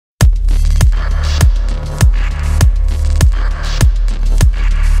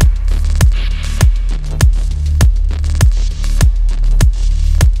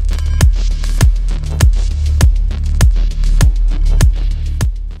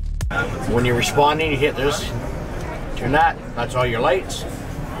When you're responding, you hit this, turn that, that's all your lights,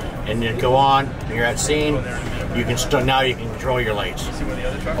 and then go on, you're at scene, you can still, now you can control your lights.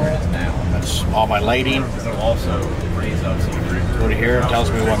 That's all my lighting. Go to here, it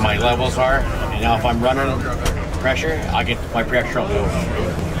tells me what my levels are, and now if I'm running pressure, I get my pressure up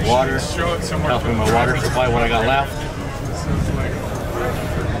to water, tells me my water supply, what I got left.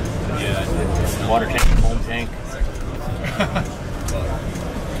 Water tank, foam tank.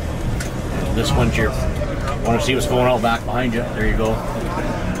 This one's your, want to see what's going on back behind you, there you go.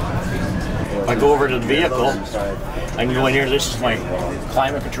 If I go over to the vehicle, I can go in here, this is my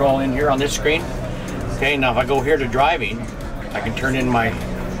climate control in here on this screen. Okay, now if I go here to driving, I can turn in my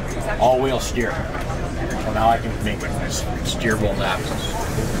all-wheel steer. So now I can make steerable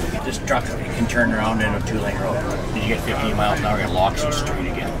axles. This truck can turn around in a 2-lane road. Did you get 15 miles an hour, it locks you straight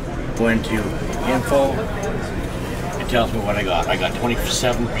again. Go into info, it tells me what I got. I got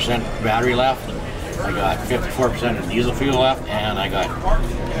 27% battery left, I got 54% of diesel fuel left, and I got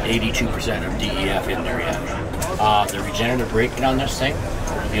 82% of DEF in there yet. The regenerative braking on this thing,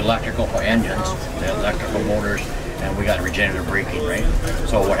 the electrical engines, the electrical motors, and we got regenerative braking, right?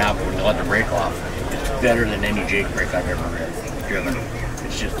 So what happens when you let the brake off, it's better than any Jake brake I've ever driven.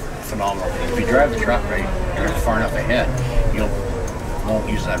 It's just phenomenal. If you drive the truck right, you're far enough ahead, you won't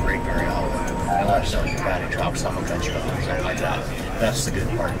use that brake very often. Unless you battery drop, someone cuts you off or something like that. That's the good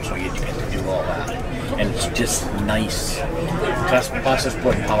part. So you get to do all that. And it's just nice. Plus it's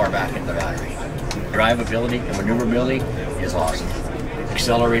putting power back in the battery. Drivability and maneuverability is awesome.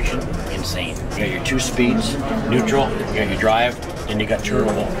 Acceleration, insane. You got your 2 speeds, neutral, you got your drive, then you got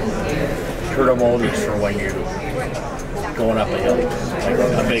turbo mode. Turbo mode is for when you're going up a hill.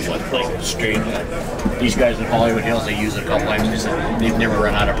 Like a big one, like straight. These guys in Hollywood Hills, they use it a couple times. They've never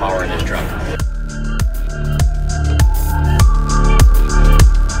run out of power in this truck.